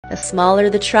The smaller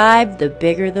the tribe, the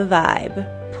bigger the vibe.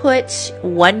 Put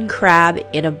one crab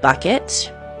in a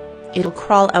bucket, it'll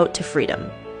crawl out to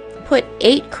freedom. Put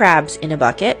 8 crabs in a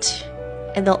bucket,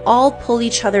 and they'll all pull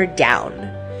each other down.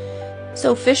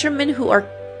 So fishermen who are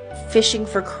fishing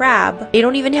for crab, they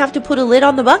don't even have to put a lid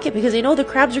on the bucket because they know the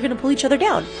crabs are going to pull each other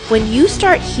down. When you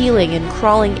start healing and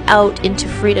crawling out into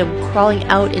freedom, crawling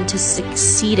out into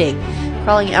succeeding,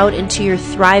 crawling out into your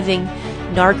thriving,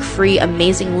 narc-free,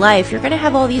 amazing life, you're going to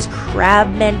have all these crab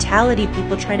mentality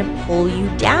people trying to pull you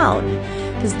down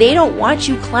because they don't want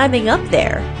you climbing up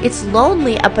there. It's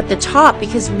lonely up at the top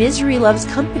because misery loves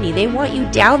company. They want you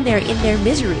down there in their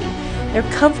misery. They're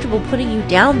comfortable putting you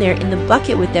down there in the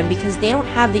bucket with them because they don't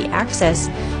have the access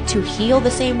to heal the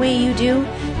same way you do,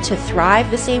 to thrive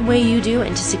the same way you do,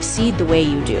 and to succeed the way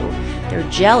you do. They're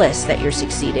jealous that you're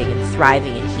succeeding and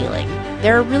thriving and healing.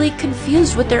 They're really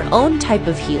confused with their own type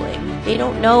of healing. They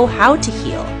don't know how to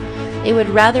heal. They would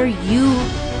rather you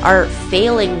are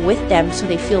failing with them so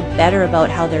they feel better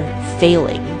about how they're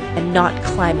failing and not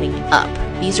climbing up.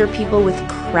 These are people with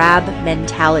crab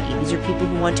mentality. These are people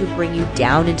who want to bring you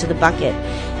down into the bucket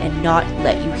and not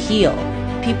let you heal.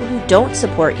 People who don't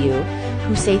support you,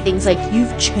 who say things like,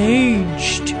 "You've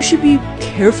changed. You should be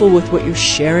careful with what you're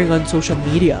sharing on social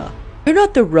media. You're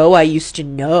not the Ro I used to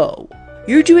know.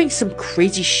 You're doing some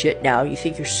crazy shit now. You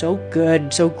think you're so good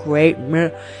and so great."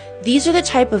 These are the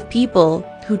type of people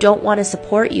who don't want to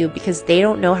support you because they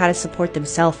don't know how to support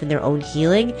themselves in their own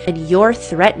healing, and you're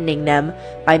threatening them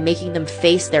by making them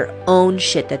face their own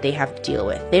shit that they have to deal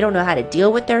with. They don't know how to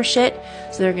deal with their shit,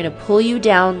 so they're going to pull you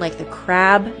down like the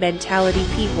crab mentality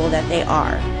people that they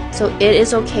are. So it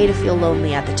is okay to feel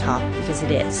lonely at the top, because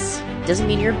it is. It doesn't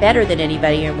mean you're better than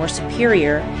anybody or more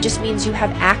superior. It just means you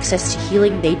have access to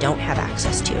healing they don't have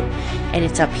access to, and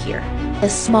it's up here. The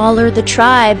smaller the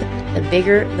tribe, the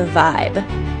bigger the vibe.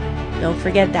 Don't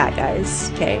forget that,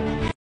 guys, okay?